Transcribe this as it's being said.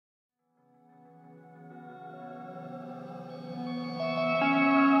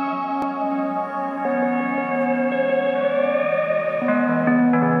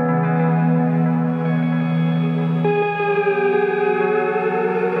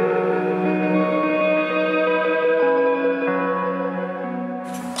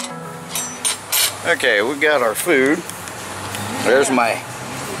Okay, we got our food. There's my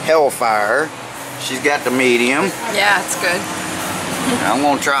Hellfire. She's got the medium. Yeah, it's good. I'm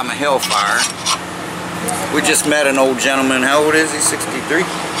gonna try my Hellfire. We just met an old gentleman. How old is he? 63? Did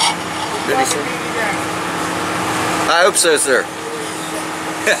he say? I hope so, sir.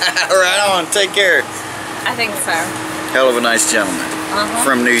 Right on. Take care. I think so. Hell of a nice gentleman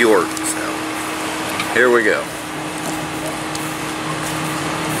from New York. So here we go.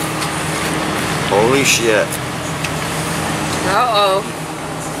 Holy shit. Uh-oh.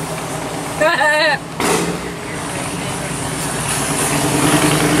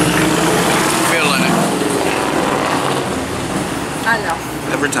 Feeling it. I know.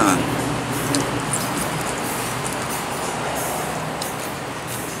 Every time.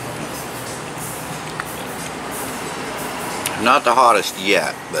 Not the hottest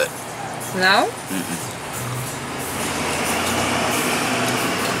yet, but... No?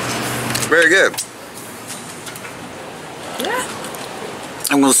 Very good. Yeah.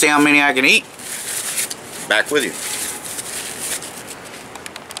 I'm going to see how many I can eat. Back with you.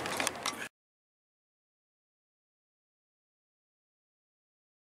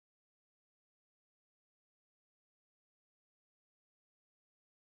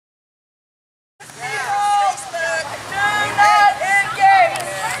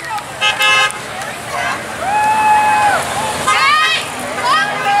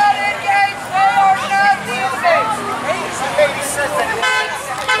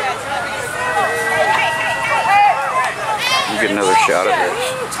 Get another shot of this.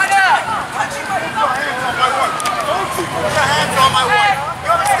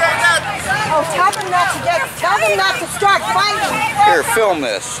 Oh, tell them not to start fighting. Here, film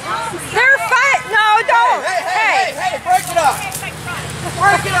this. They're fighting. No, don't. Hey, break it up.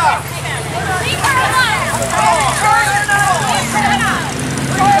 Break it up.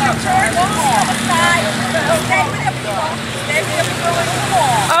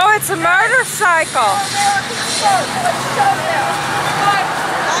 Oh, it's a motorcycle.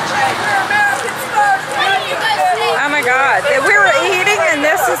 Oh my God. We were eating and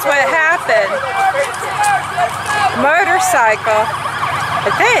this is what happened. Motorcycle.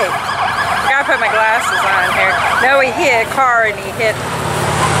 I think. Gotta put my glasses on here. No, he hit a car and he hit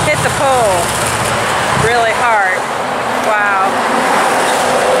the pole really hard. Wow.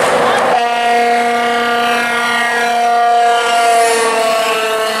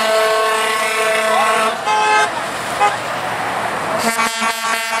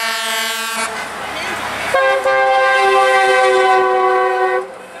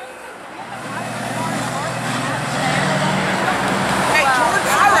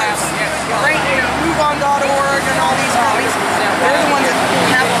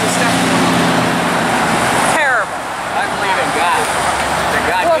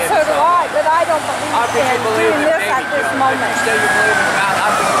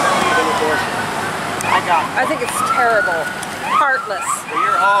 I think it's terrible. Heartless. Well,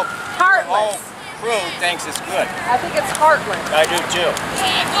 your whole crew thinks it's good. I think it's heartless. I do too.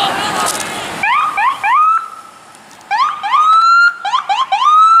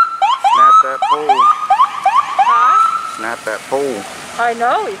 Snap that pole. Huh? Snap that pole. I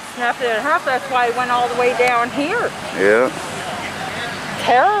know, he snapped it in half. That's why he went all the way down here. Yeah.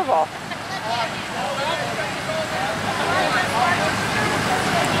 Terrible.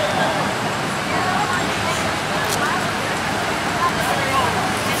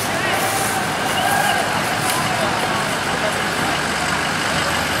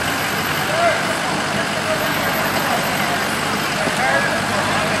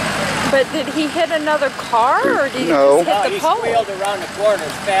 But did he hit another car, or did he just hit the pole? He squealed around the corner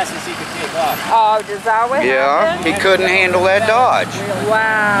as fast as he could take off. Oh, is that what happened? He couldn't handle that Dodge.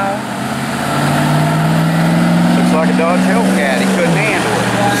 Wow. Looks like a Dodge Hellcat. He couldn't handle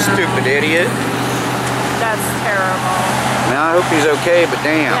it. Stupid idiot. That's terrible. Now I hope he's okay, but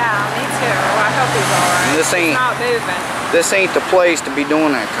damn. Yeah, me too. I hope he's alright. This ain't not moving. This ain't the place to be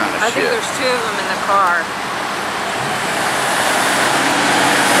doing that kind of I shit. think there's two of them in the car.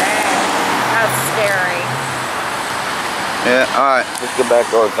 That's scary. Yeah, alright, let's go back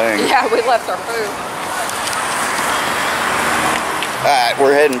to our thing. Yeah, we left our food. Alright,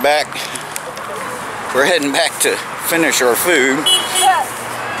 we're heading back. We're heading back to finish our food.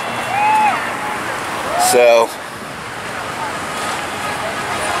 So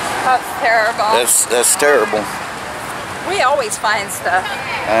that's terrible. That's terrible. We always find stuff.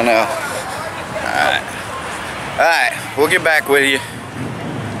 I know. Alright. Alright, we'll get back with you.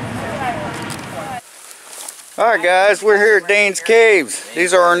 Alright guys, we're here at Dane's Caves.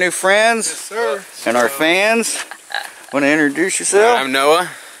 These are our new friends. Yes, sir. And our fans. Want to introduce yourself? I'm Noah.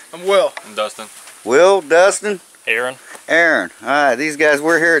 I'm Will. I'm Dustin. Will, Dustin, Aaron. Aaron. Alright, these guys,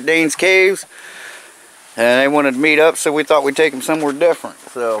 we're here at Dane's Caves. And they wanted to meet up, so we thought we'd take them somewhere different.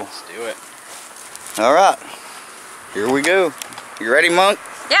 So Let's do it. alright. Here we go. You ready, Monk?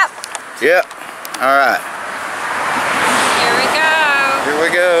 Yep. Yep. Alright. Here we go. Here we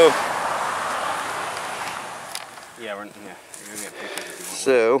go. Yeah, we're gonna get pictures if you want.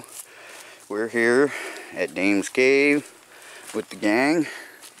 So, we're here at Dane's Cave with the gang.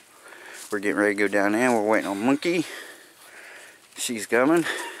 We're getting ready to go down there. We're waiting on Monkey. She's coming.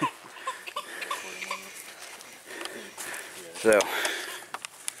 So,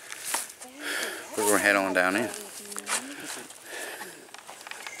 we're going to head on down in.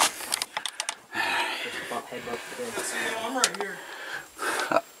 I'm right here.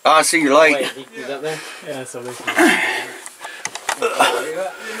 I see your light. Wait, he's up there? Yeah, so basically. You want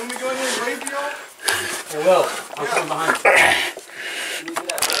me to go in there and wave to y'all? I will. I'll come behind you.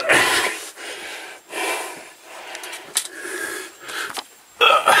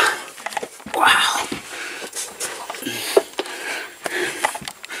 Wow.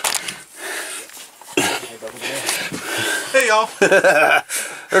 Hey y'all.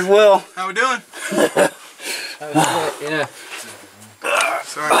 There's Will. How we doing? Yeah.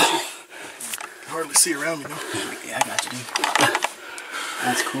 Sorry. I hardly see around me, no? Yeah, I got you, dude.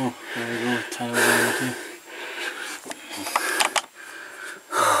 That's cool. There we go. Tie it over there, too.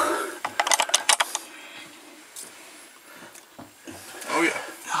 Oh yeah.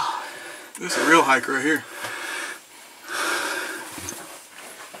 This is a real hike right here.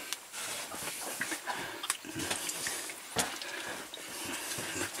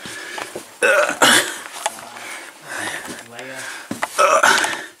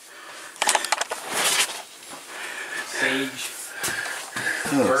 Sage.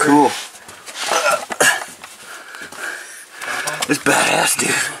 Oh, cool. It's badass, dude.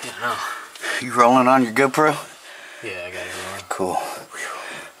 Yeah, You rolling on your GoPro? yeah, I got it going. Cool.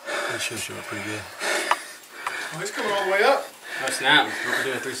 That should show up pretty good. Oh, he's coming all the way up. Oh, snap. We're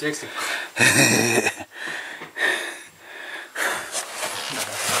doing a 360.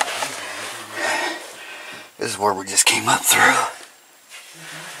 This is where we just came up through.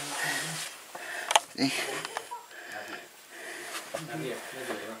 See?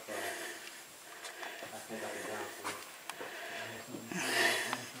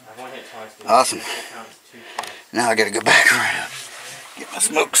 Awesome. Now I gotta go back around. Get my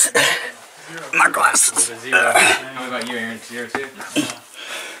smokes. My glasses. How about you, Aaron? 0 too?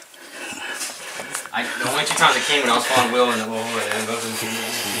 The only 2 times I came when I was following Will in the little hole and both of them.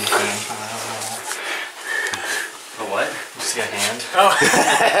 A what? You see a hand? Oh.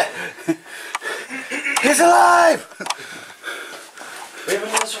 He's alive! We have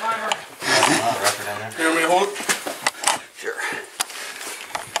another survivor. You want me to hold it? Sure.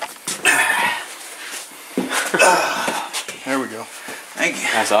 There we go. Thank you.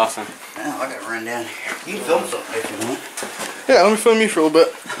 That's awesome. Now I gotta run down here. You can film something if you want. Yeah, let me film you for a little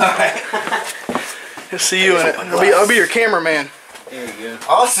bit. Alright. I'll see you in it. I'll be your cameraman. There you go.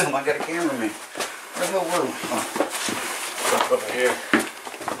 Awesome, I got a cameraman. Where's my Will? Oh. Over here.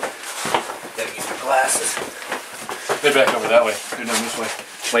 Gotta get my glasses. They're back over that way. They're down this way.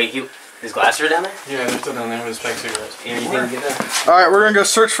 Wait, his glasses are down there? Yeah, they're still down there with his pack of cigarettes. Aaron, you didn't get that? Alright, we're gonna go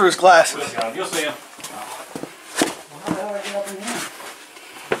search for his glasses. You'll see him. How the hell I get up in here?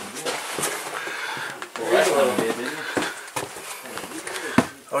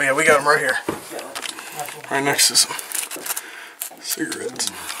 Oh yeah, we got him right here. Right next to some cigarettes.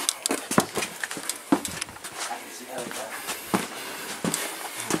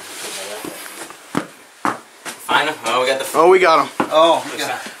 Find him? Oh, we got the. Oh, we got him. Oh,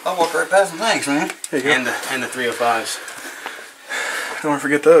 yeah. I'll walk right past them. Thanks, man. Here you go. And the 305s. Don't want to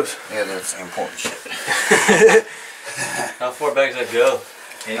forget those. Yeah, that's the important shit. How far back does that go?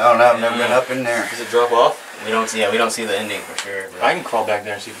 Oh, no, I've never been up in there. Does it drop off? We don't see the ending for sure. I can crawl back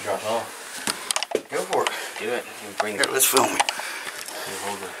there and see if it drops off. Go for it. Do it. Bring Here, let's film it.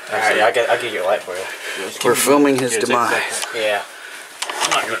 Alright, I'll get your light for you. We're filming his demise. Yeah.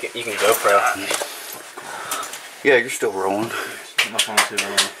 You can GoPro. Yeah, you're still rolling. Get my phone too.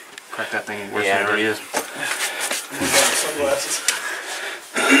 Crack that thing in. Yeah, it really is. Sunglasses.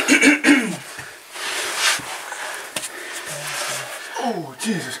 Oh,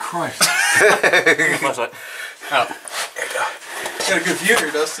 Jesus Christ. Flashlight. Oh. Got a good view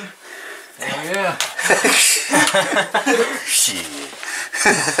here, Dustin. Oh, yeah. Shit.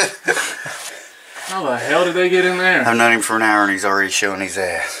 How the hell did they get in there? I've known him for an hour and he's already showing his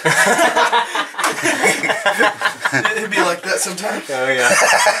ass. It'd be like that sometimes. Oh, yeah.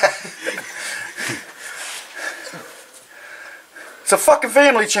 It's a fucking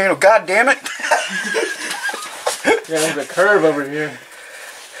family channel, god damn it. Yeah, there's a curve over here.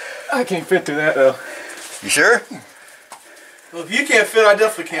 I can't fit through that though. You sure? Well, if you can't fit, I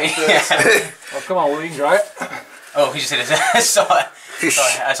definitely can't fit. Yeah. Well, come on, we can try it. Oh, he just hit his I saw it.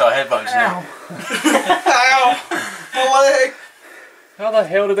 I saw a head bump just now. Ow! My leg! How the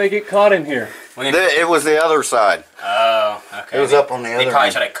hell did they get caught in here? It was the other side. Oh, okay. It was up on the other They probably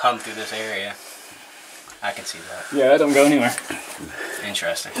end. try to come through this area. I can see that. Yeah, it don't go anywhere.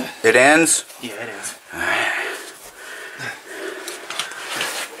 Interesting. It ends? Yeah, it is.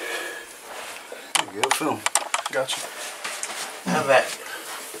 There you go, film. Gotcha. How that?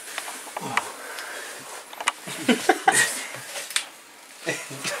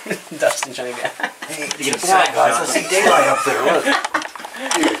 Dustin trying to get. Hey, check it out, guys. I see daylight up there. Look.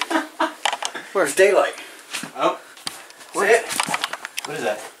 Dude. Where's daylight? Oh. Where's it? What is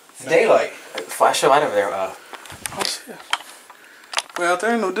that? It's daylight. Flash the light over there. I'll see it. Way out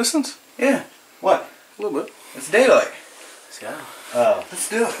there, no distance? Yeah. What? A little bit. It's daylight. Let's go. Oh. Let's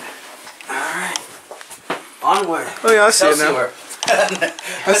do it. Alright. Onward. Oh yeah, I see it now.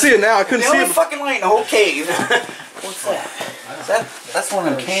 I see it now. I couldn't The see only it. fucking light in the whole cave. What's that? That's one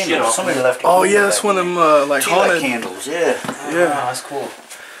of them candles. Somebody left it. Oh yeah, that's one of them like tea light haunted. candles. Yeah. Yeah. Wow, that's cool.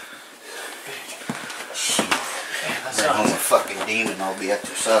 Bring home a fucking demon. I'll be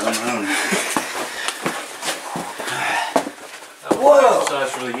exercising my own. Whoa!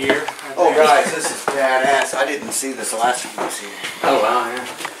 Exercise for the year. Oh guys, this is badass. I didn't see this last time I was here. Oh wow, yeah. I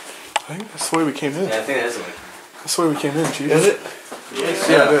think that's the way we came in. Yeah, I think that is the way. That's the way we came in, Chief. Is it? Yes.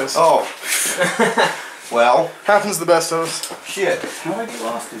 Yeah, it is. Oh. Well. Happens to the best of us. Shit. How did I get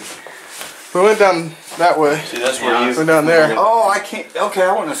lost in? We went down that way. See, that's where you Went down there. Oh, I can't. Okay,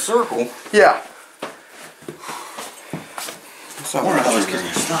 I want a circle. Yeah. So I wonder how this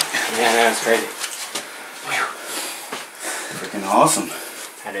getting stuck. Yeah, that's crazy. Freaking awesome.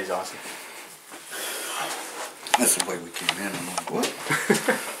 That is awesome. That's the way we came in. I'm like, what?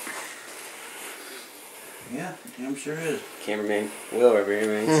 Yeah, damn sure is. Cameraman Will over here,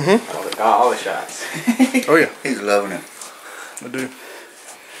 man. Mm-hmm. All the shots. Oh yeah. He's loving it. I do.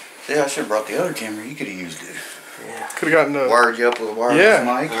 Yeah, I should have brought the other camera. You could have used it. Yeah. Could have gotten Wired you up with a wireless Yeah.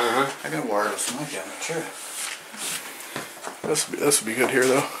 mic. Uh-huh. I got a wireless mic down there, sure. this would be good here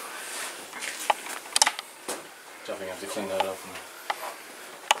though. Definitely have to clean that up.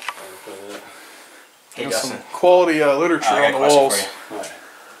 Hey, Got Dustin. some quality literature I on got a the question walls. for you. What?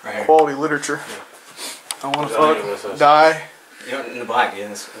 Right here. Quality literature. I want to What is fuck, this? die. You know, in the black, yeah,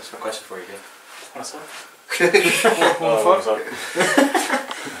 that's my question for you, dude. What's up? Wanna fuck?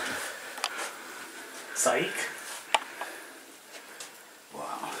 Psych.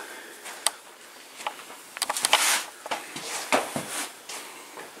 Wow.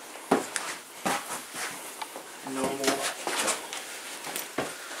 No more.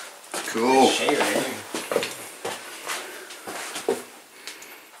 Cool. Shade right here.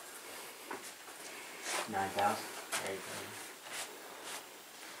 $9,000.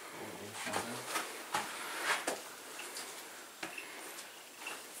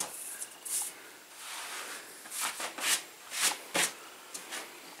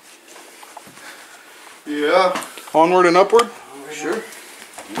 Yeah. Onward and upward. Sure.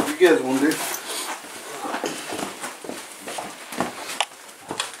 What you guys want to do?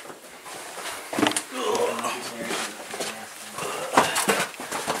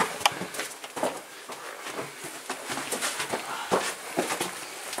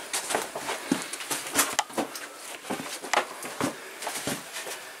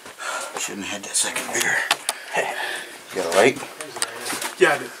 Shouldn't have had that second beer. You got a light?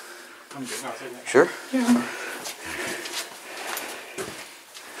 Yeah, I did. I'm good. Sure. Yeah.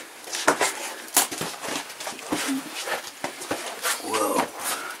 Whoa.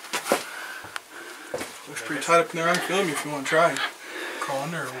 Looks pretty tight up in there. I can film you if you want to try. Crawl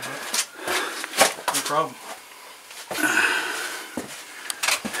in there a little bit. No problem.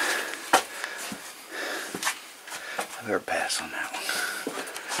 I better pass on that one.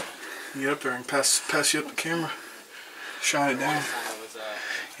 You get up there and pass you up the camera. Shine it down.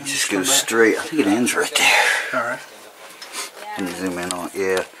 It just goes straight. I think it ends right there. Alright. Can you zoom in on it?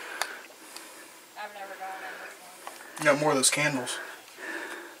 Yeah. You got more of those candles.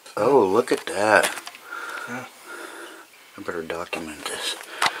 Oh, look at that. Yeah. I better document this.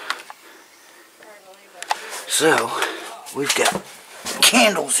 So, we've got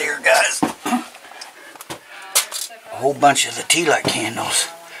candles here, guys. A whole bunch of the tea light candles.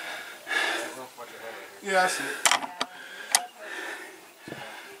 Yeah, I see it.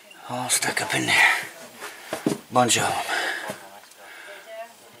 All stuck up in there. Bunch of them.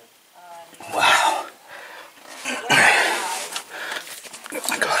 Wow.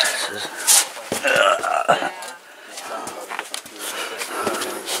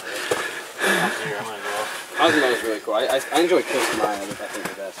 enjoy Costa Maya, I think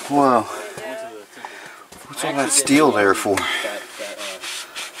the best. Wow. What's all that steel there for?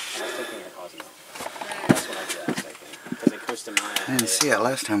 I didn't see it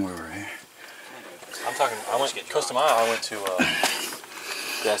last time we were here. I'm talking, I went to Costa Maya, I went to,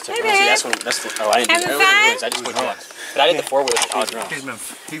 that's Hey, that's when, oh, I didn't do it. I just went once. But I did the 4-wheeler.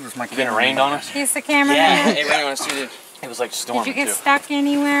 He was my It rained on us? He's the cameraman. Yeah, it rained on us too. It was like storming Did you get too. stuck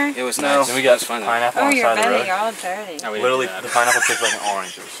anywhere? It was nice. Then we got pineapple Oh, on the your side of the belly, road. you're all dirty. No, literally, the pineapple tastes like an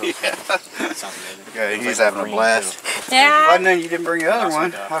orange. It was so sweet. That sounds amazing. Yeah, he's having a blast. Yeah. I know you didn't bring the other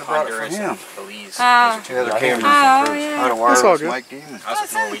one. I'd have brought it for him. Oh. Two other cameras. Oh, yeah. I'd have That's all wired good. Mike Demon. Oh,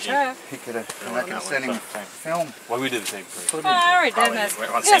 it's on the truck. He could have, and I could have sent him film. Well, we did the same first. Oh, I already did this.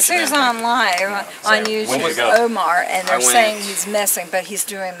 Guess who's on live on YouTube? Omar, and they're saying he's missing, but he's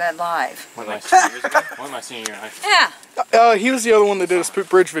doing that live. When my senior years ago? When my senior year in high school? Yeah. He was the other one that did a Spook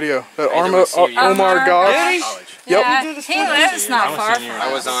Bridge video. That Omar Omar Goff. Yeah, Yep. he lives not far from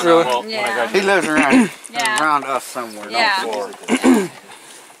I was on, Really? well, when I Yeah. graduated. He lives around, Yeah. around us somewhere. Yeah. Not far.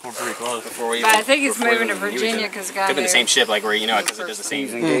 We're pretty close. But I think he's moving to Virginia because he got Could be the here. same ship, like where, you know, because it does the same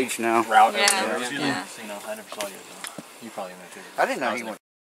He's engaged now. route. Yeah. Everywhere. Yeah. You know, I never saw you. You probably know too. I didn't know he went.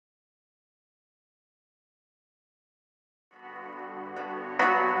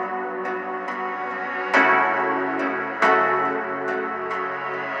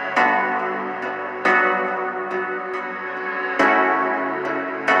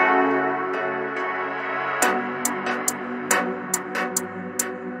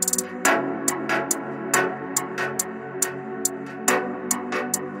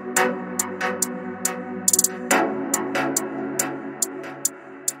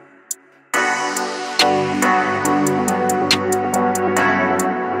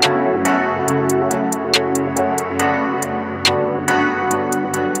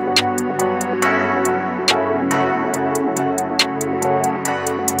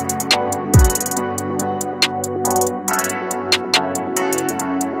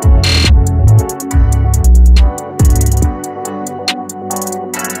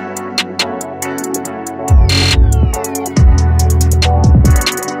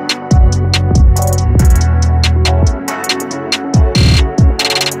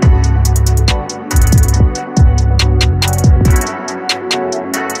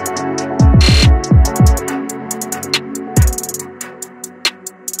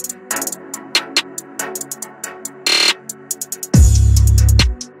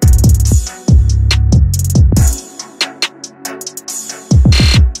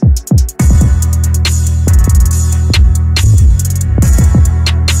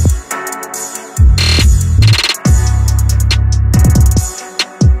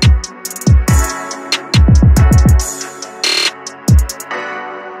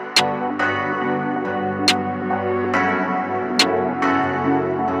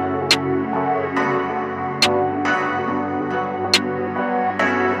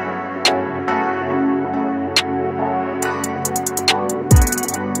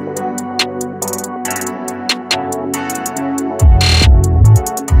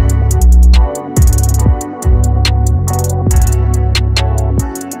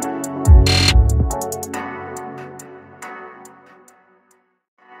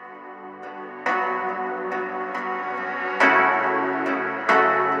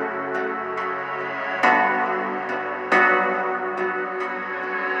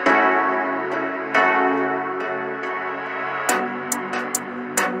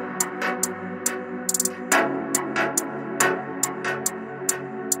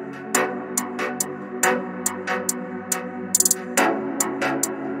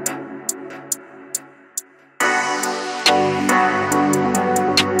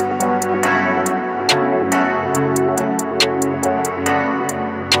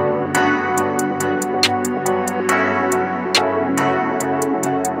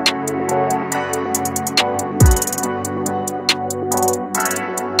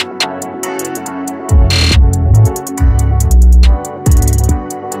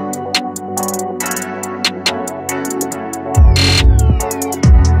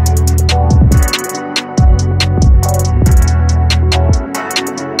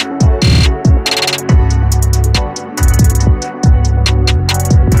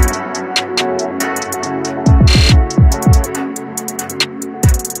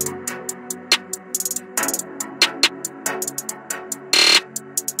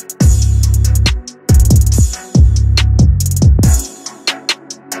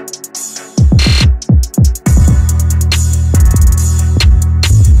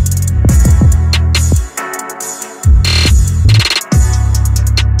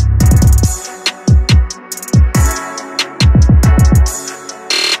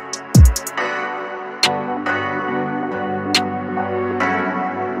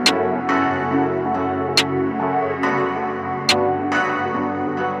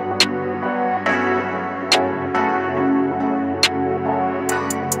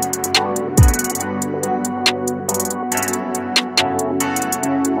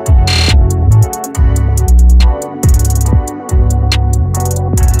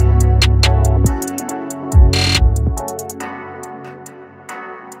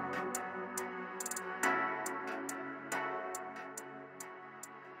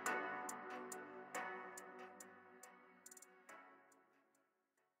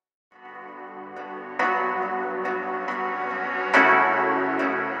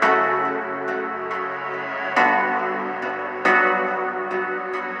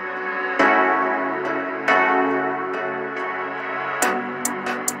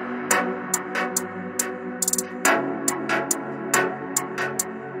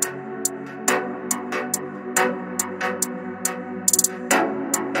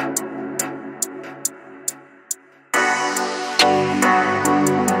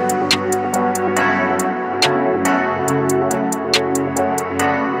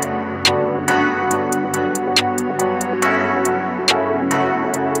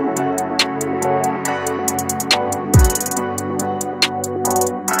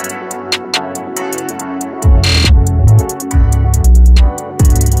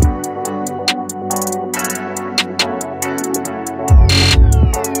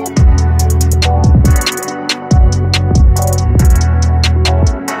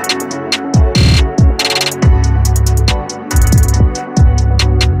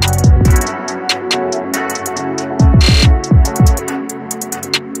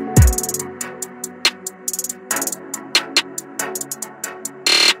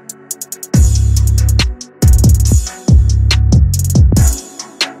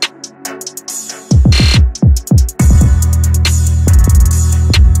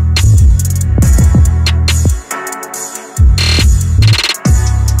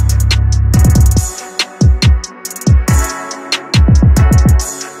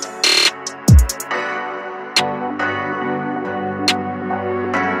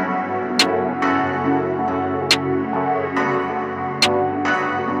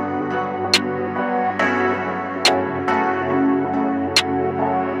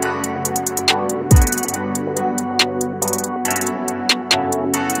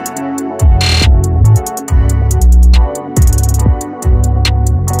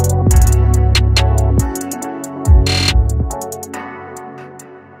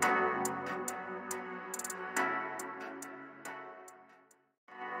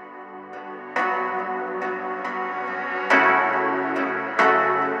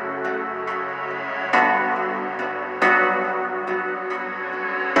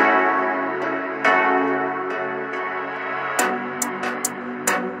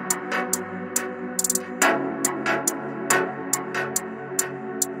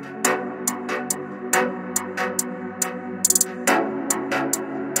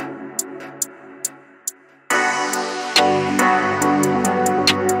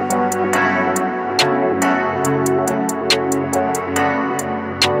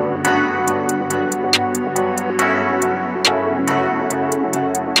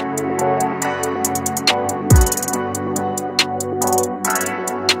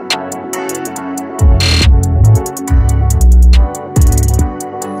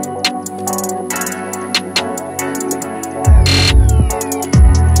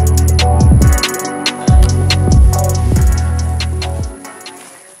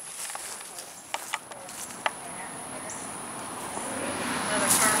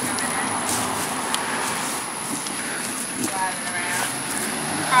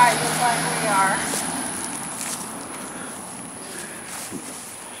 Right, just like we are.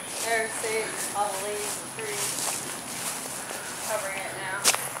 There's all the leaves and trees covering it now.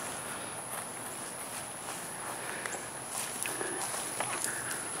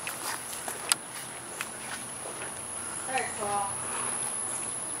 Very cool.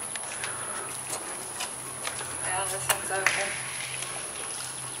 Yeah, this one's open.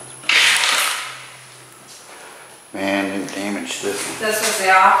 Man, they damaged this one. This was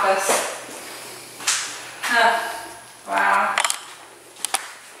the office. Huh. Wow.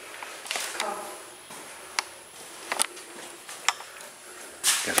 Cool.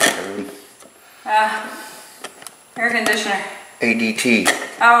 Got the code. Air conditioner. ADT.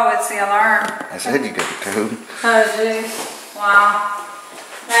 Oh, it's the alarm. I said you got the code. Oh, geez. Wow.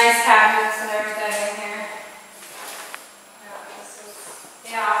 Nice cabinets and everything in here. Yeah, this is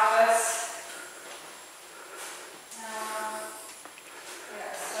the office.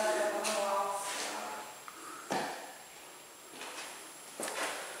 Yeah, stuff up on the walls.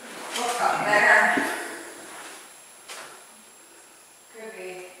 Book up there. Could be.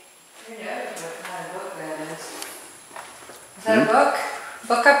 Who knows what kind of book that is? Is that a book?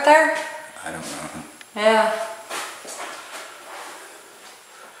 Book up there? I don't know. Yeah.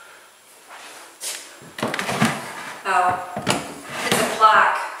 Oh, it's a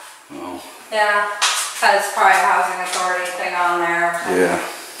plaque. Oh. Yeah, has probably a housing authority thing on there. Or something. Yeah.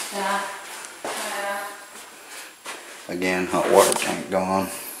 Yeah. Yeah. Again, hot water tank gone.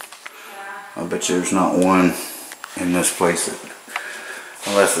 Yeah. I bet you there's not one in this place that,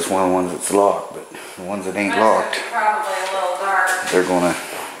 unless it's one of the ones that's locked, but the ones that ain't locked, Probably a little dark. they're gonna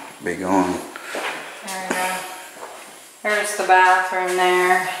be gone. There you go. There's the bathroom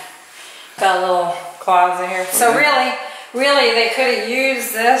there. Got a little closet here. So really they could have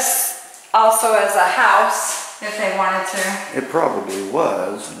used this also as a house if they wanted to. It probably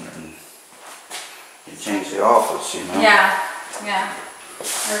was, and then you changed the office, you know? Yeah, yeah.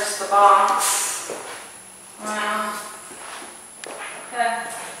 There's the box. Wow. Yeah.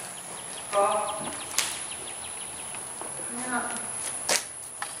 Cool. Yeah.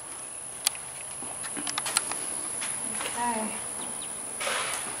 Okay.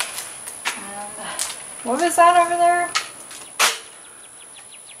 What was that over there?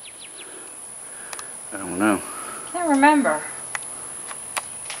 I don't know. Can't remember.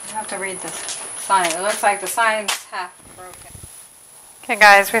 I have to read this sign. It looks like the sign's half broken. Okay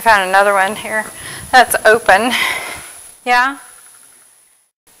guys, we found another one here that's open. Yeah?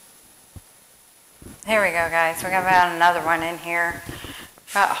 Here we go guys, we found another one in here.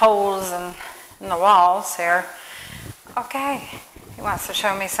 Got holes in the walls here. Okay, he wants to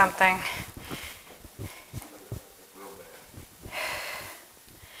show me something.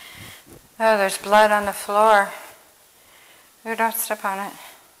 Oh, there's blood on the floor. Oh, don't step on it.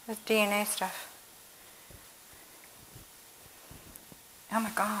 There's DNA stuff. Oh my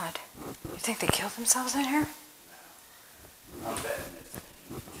God. You think they killed themselves in here?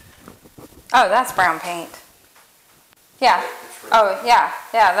 Oh, that's brown paint. Yeah. Oh, yeah.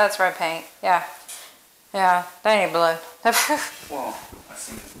 Yeah, that's red paint. Yeah. Yeah, that ain't blood. Well, I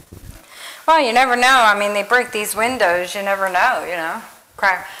see. Well, you never know. I mean, they break these windows. You never know, you know.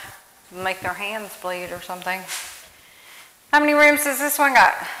 Crack. Make their hands bleed or something. How many rooms does this one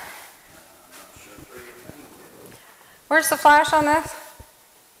got? Where's the flash on this?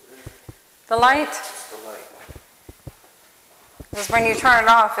 The light? The light. Because when you turn it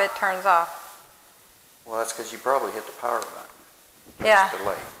off, it turns off. Well, that's because you probably hit the power button. Yeah. The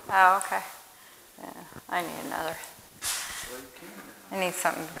light. Oh, okay. Yeah, I need another. I need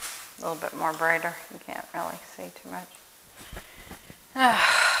something a little bit more brighter. You can't really see too much.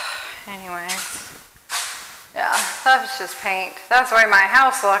 Anyways. Yeah, that was just paint. That's the way my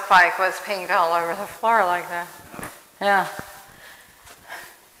house looked like, was paint all over the floor like that. Yeah.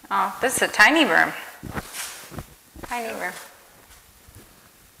 Oh, this is a tiny room. Tiny room.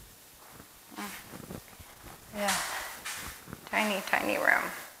 Yeah. Tiny, tiny room.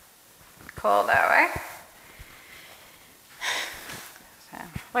 Cool though, eh? So,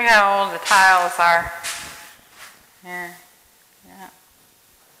 look how old the tiles are. Here. Yeah.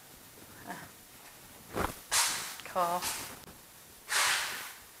 Cool.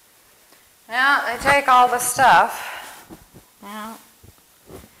 Now they take all the stuff. Yeah.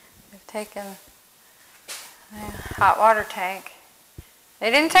 They've taken the hot water tank.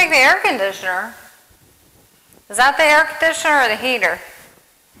 They didn't take the air conditioner. Is that the air conditioner or the heater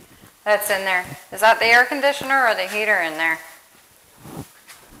that's in there? Is that the air conditioner or the heater in there?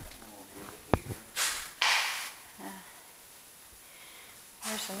 Yeah.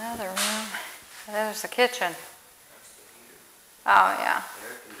 There's another room. There's the kitchen. Oh, yeah. The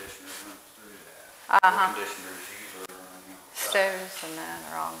air conditioners went through that. Uh-huh. Air conditioners usually run, Stoves and that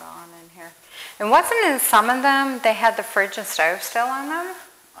are all gone in here. And wasn't in some of them, they had the fridge and stove still on them?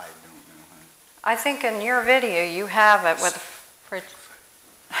 I don't know, honey. I think in your video you have it with the fridge.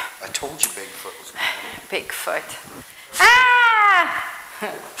 I told you Bigfoot was coming. Bigfoot. Ah!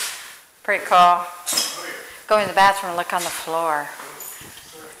 Pretty cool. Go in the bathroom and look on the floor.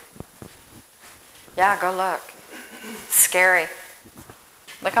 Yeah, go look. Scary.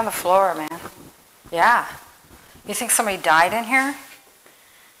 Look on the floor, man. Yeah. You think somebody died in here?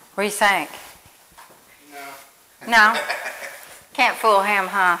 What do you think? No. No? Can't fool him,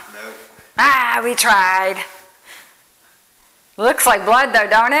 huh? No. Ah, we tried. Looks like blood though,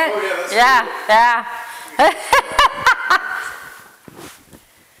 don't it? Oh, yeah, yeah, yeah.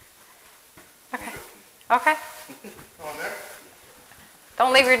 Okay. Okay. On there?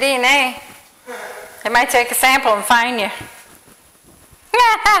 Don't leave your DNA. They might take a sample and find you.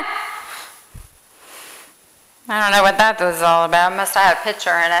 I don't know what that was all about. Must have had a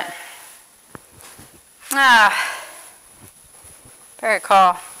picture in it. Ah, very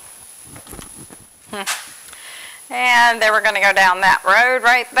cool. And then we're going to go down that road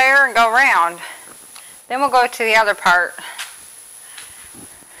right there and go around. Then we'll go to the other part.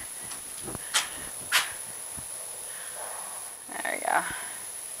 There we go.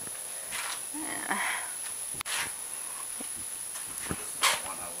 Yeah. This is the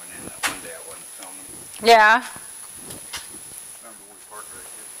one I went in that one day I wasn't filming. Yeah. Remember we parked right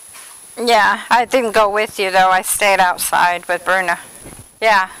here? Yeah, I didn't go with you though. I stayed outside with Bruna.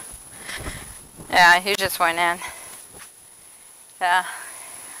 Yeah. Yeah, you just went in. Yeah.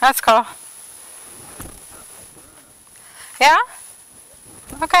 That's cool. Yeah?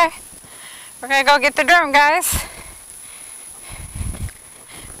 Okay. We're gonna go get the drone, guys.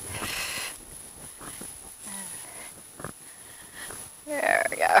 There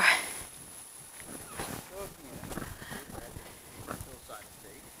we go.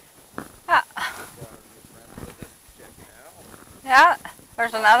 Yeah. Yeah,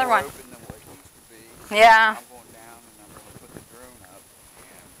 there's another one. Yeah. I'm going down and I'm going to put the drone up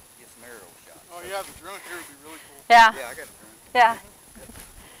and get some aerial shots. Oh yeah, the drone here would be really cool. Yeah. Yeah, I got a drone. Yeah.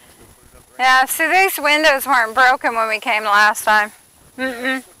 Yeah, see these windows weren't broken when we came last time.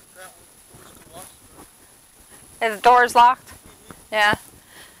 Mm-mm. Is the doors locked? Yeah.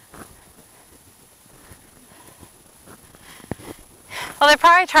 Well, they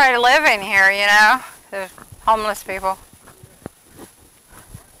probably try to live in here, you know, the homeless people.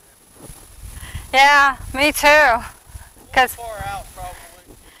 Yeah, me too. Cause far out, probably.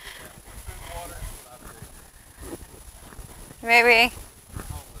 maybe.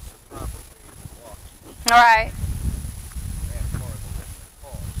 All right.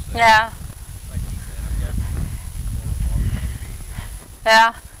 Yeah.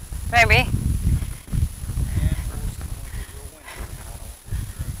 Yeah. Maybe.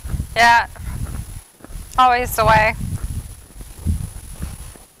 Yeah. Always the way.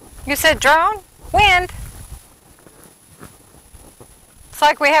 You said drone? Wind. It's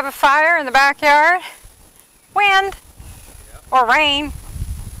like we have a fire in the backyard. Wind. Or rain.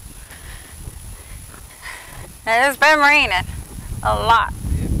 It has been raining a lot.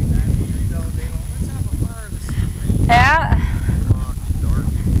 Yeah.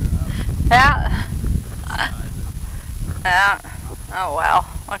 Yeah. Yeah. Oh well,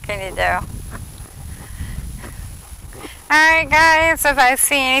 what can you do? Alright guys, if I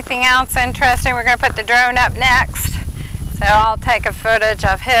see anything else interesting, we're going to put the drone up next. So I'll take a footage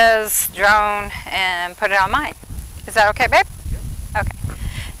of his drone and put it on mine. Is that okay, babe? Okay.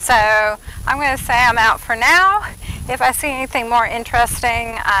 So I'm going to say I'm out for now. If I see anything more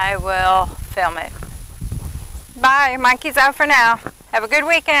interesting, I will film it. Bye. Mikey's out for now. Have a good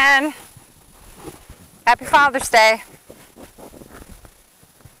weekend. Happy Father's Day.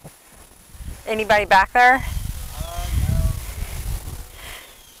 Anybody back there?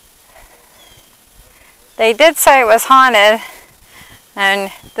 They did say it was haunted,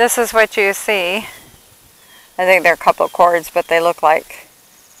 and this is what you see. I think there are a couple of cords, but they look like,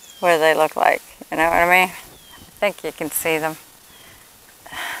 what do they look like? You know what I mean? I think you can see them.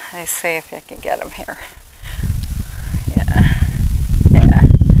 Let's see if I can get them here. Yeah, yeah,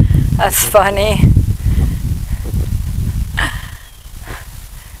 that's funny.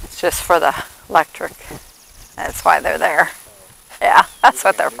 It's just for the electric. That's why they're there. Yeah, that's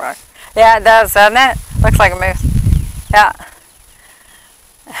what they're for. Yeah, it does, doesn't it? Looks like a moose. Yeah.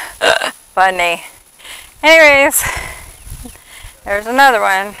 Funny. Anyways, there's another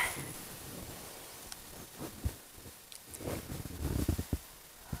one.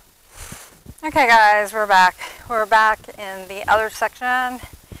 Okay guys, we're back. we're back in the other section.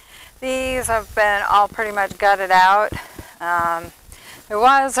 These have been all pretty much gutted out. There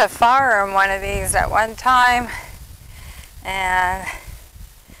was a fire in one of these at one time, and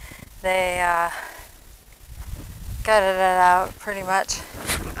they gutted it out pretty much.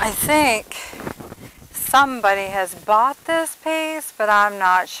 I think somebody has bought this piece, but I'm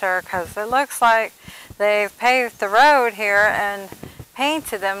not sure because it looks like they've paved the road here and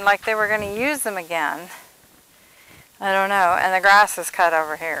painted them like they were going to use them again. I don't know. And the grass is cut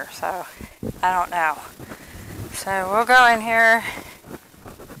over here, so I don't know. So we'll go in here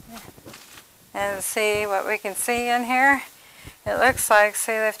and see what we can see in here. It looks like,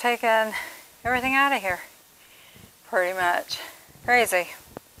 see, they've taken everything out of here. Pretty much. Crazy.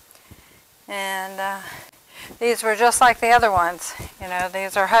 And these were just like the other ones. You know,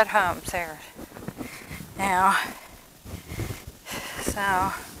 these are HUD homes here. Now,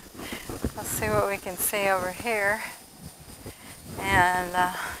 so let's see what we can see over here. And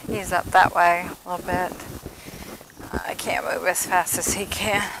he's up that way a little bit. I can't move as fast as he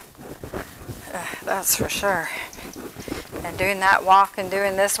can. That's for sure. And doing that walk and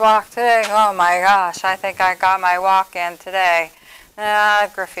doing this walk today, oh my gosh, I think I got my walk in today.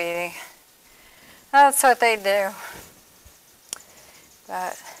 Graffiti. That's what they do.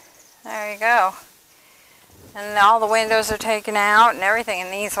 But there you go. And all the windows are taken out and everything in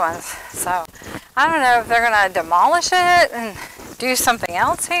these ones. So I don't know if they're going to demolish it and do something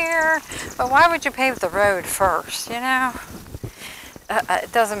else here. But why would you pave the road first, you know?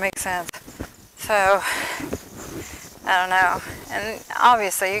 It doesn't make sense. So I don't know. And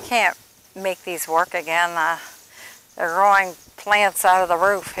obviously you can't make these work again. They're growing plants out of the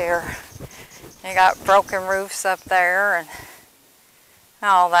roof here. You got broken roofs up there and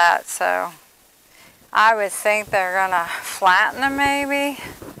all that. So I would think they're going to flatten them maybe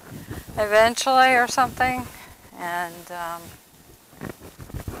eventually or something. And,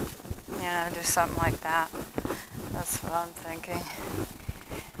 you know, do something like that. That's what I'm thinking.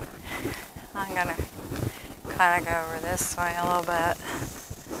 I'm going to kind of go over this way a little bit.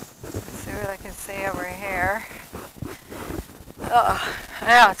 See what I can see over here. Oh,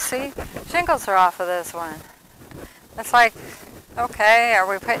 yeah, see? Shingles are off of this one. It's like, okay, are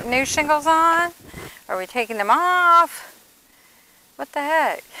we putting new shingles on? Are we taking them off? What the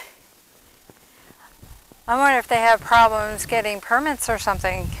heck? I wonder if they have problems getting permits or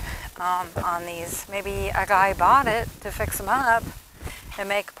something on these. Maybe a guy bought it to fix them up and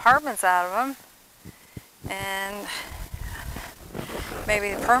make apartments out of them. And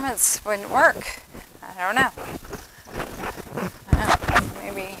maybe the permits wouldn't work. I don't know.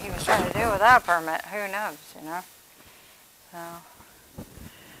 Maybe he was trying to do it without a permit. Who knows, you know? So,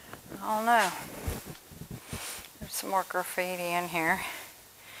 I don't know. There's some more graffiti in here.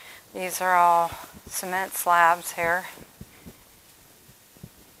 These are all cement slabs here.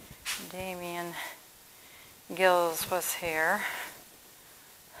 Damien Gills was here.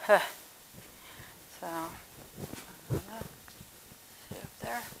 Huh. So, I don't know. See up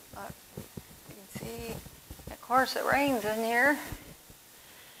there? Look, you can see. Of course, it rains in here.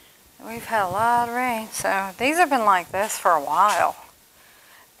 We've had a lot of rain, so these have been like this for a while.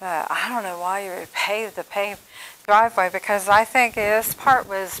 But I don't know why you would pave the paved driveway, because I think this part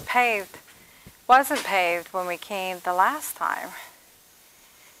wasn't paved when we came the last time.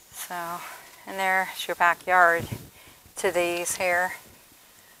 So, and there's your backyard to these here.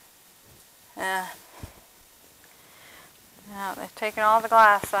 Now they've taken all the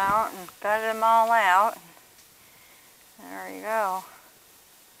glass out and gutted them all out. There you go.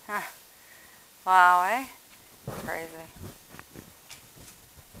 Huh. Wow, eh? Crazy.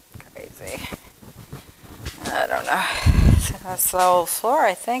 Crazy. I don't know. So that's the old floor,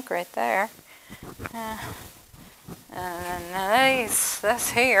 I think, right there. And then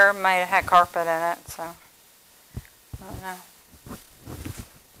this here might have had carpet in it, so I don't know.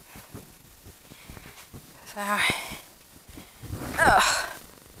 So,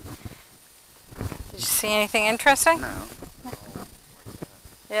 did you see anything interesting? No.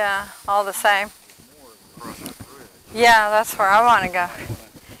 Yeah, all the same. Yeah, that's where I want to go.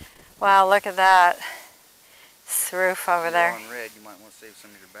 Wow, look at that. This roof over there. On red, you might want to save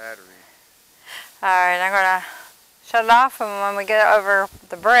some of your battery. Alright, I'm going to shut it off, and when we get over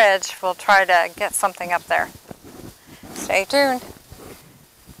the bridge, we'll try to get something up there. Stay tuned.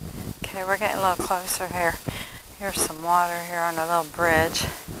 Okay, we're getting a little closer here. Here's some water here on a little bridge.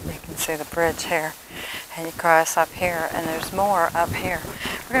 You can see the bridge here. And you cross up here, and there's more up here.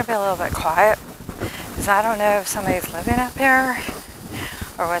 We're going to be a little bit quiet, because I don't know if somebody's living up here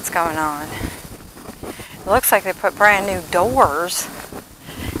or what's going on. It looks like they put brand new doors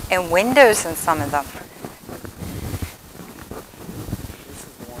and windows in some of them.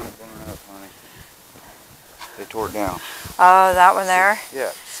 They tore it down. Oh, that one there?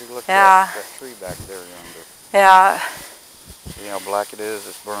 Yeah, see, look Yeah. at that tree back there yonder. Yeah. See how black it is?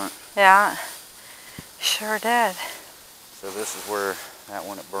 It's burnt. Yeah. Sure did. So this is where that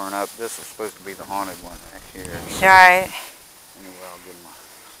one that burned up. This is supposed to be the haunted one right here. So Right. anyway, I'll give them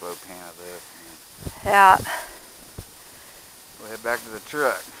a slow pan of this. Yeah. We'll head back to the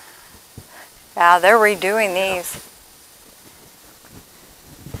truck. Yeah, they're redoing these.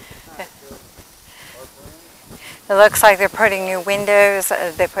 It looks like they're putting new windows.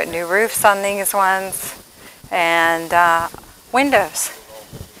 They put new roofs on these ones. And windows.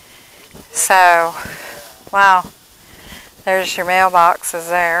 So, wow. There's your mailboxes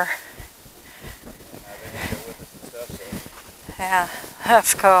there. Yeah,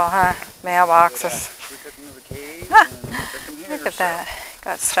 that's cool, huh? Mailboxes. Ah, look at that.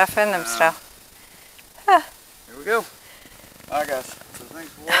 Got stuff in them still. Huh. Here we go. Alright guys, so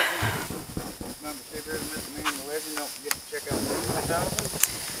thanks for watching. Remember, shabears, Mr. Man, the legend. Don't forget to check out the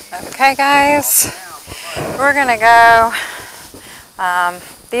 2000. Okay guys, we're gonna go.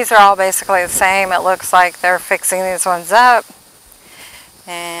 These are all basically the same. It looks like they're fixing these ones up.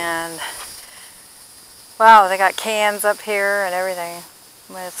 And wow, they got cans up here and everything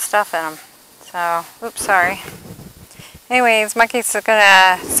with stuff in them. So, oops, sorry. Anyways, Monkey's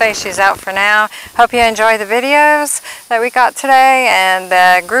gonna say she's out for now. Hope you enjoy the videos that we got today and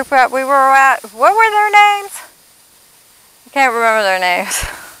the group that we were at. What were their names? I can't remember their names.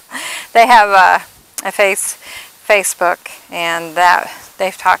 They have a Facebook, and that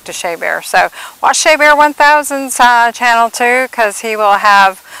they've talked to Shabear. So watch Shabear 1000's channel too, because he will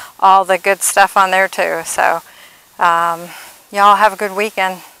have all the good stuff on there too. So y'all have a good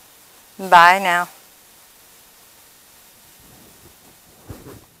weekend. Bye now.